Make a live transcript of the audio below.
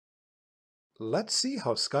Let's see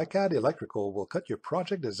how SkyCAD Electrical will cut your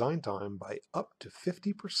project design time by up to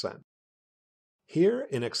 50%. Here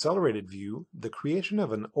in Accelerated View, the creation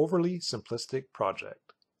of an overly simplistic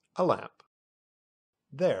project, a lamp.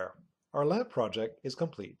 There, our lamp project is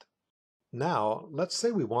complete. Now, let's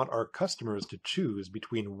say we want our customers to choose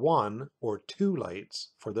between one or two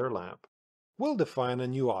lights for their lamp. We'll define a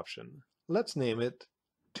new option. Let's name it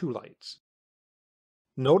 2 lights.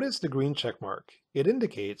 Notice the green check mark. It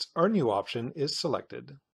indicates our new option is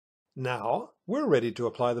selected. Now, we're ready to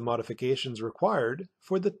apply the modifications required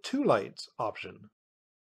for the 2 lights option.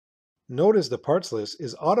 Notice the parts list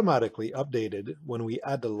is automatically updated when we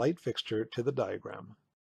add the light fixture to the diagram.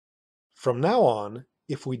 From now on,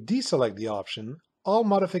 if we deselect the option, all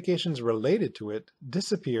modifications related to it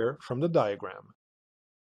disappear from the diagram.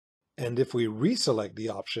 And if we reselect the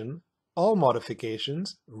option, all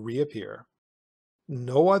modifications reappear.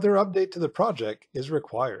 No other update to the project is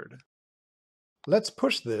required. Let's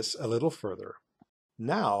push this a little further.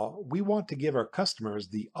 Now we want to give our customers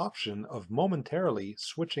the option of momentarily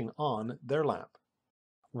switching on their lamp.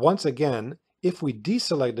 Once again, if we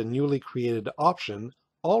deselect the newly created option,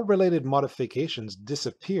 all related modifications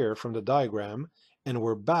disappear from the diagram and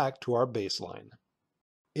we're back to our baseline.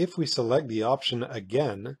 If we select the option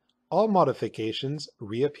again, all modifications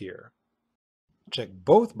reappear. Check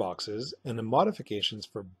both boxes and the modifications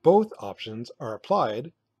for both options are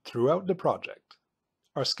applied throughout the project.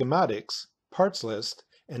 Our schematics, parts list,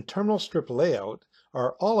 and terminal strip layout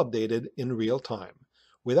are all updated in real time,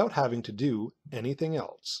 without having to do anything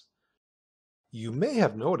else. You may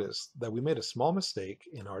have noticed that we made a small mistake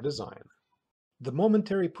in our design. The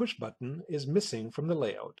momentary push button is missing from the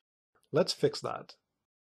layout. Let's fix that.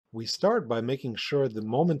 We start by making sure the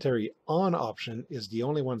momentary on option is the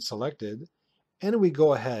only one selected, and we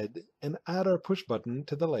go ahead and add our push button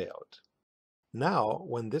to the layout. Now,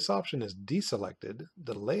 when this option is deselected,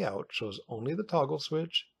 the layout shows only the toggle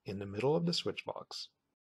switch in the middle of the switch box.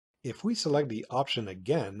 If we select the option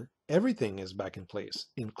again, everything is back in place,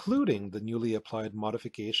 including the newly applied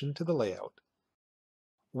modification to the layout.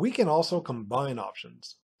 We can also combine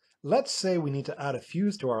options. Let's say we need to add a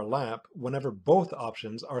fuse to our lamp whenever both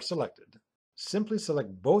options are selected. Simply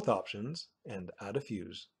select both options and add a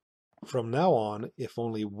fuse. From now on, if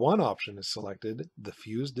only one option is selected, the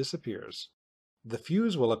fuse disappears. The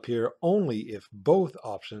fuse will appear only if both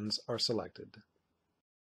options are selected.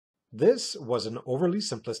 This was an overly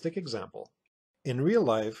simplistic example. In real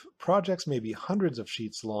life, projects may be hundreds of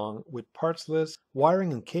sheets long with parts lists,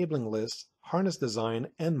 wiring and cabling lists, harness design,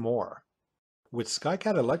 and more. With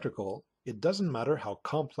SkyCAD Electrical, it doesn't matter how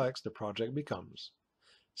complex the project becomes.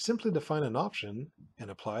 Simply define an option and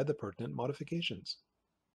apply the pertinent modifications.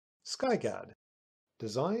 SkyCAD.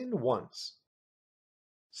 Design once.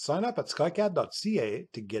 Sign up at skycad.ca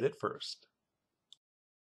to get it first.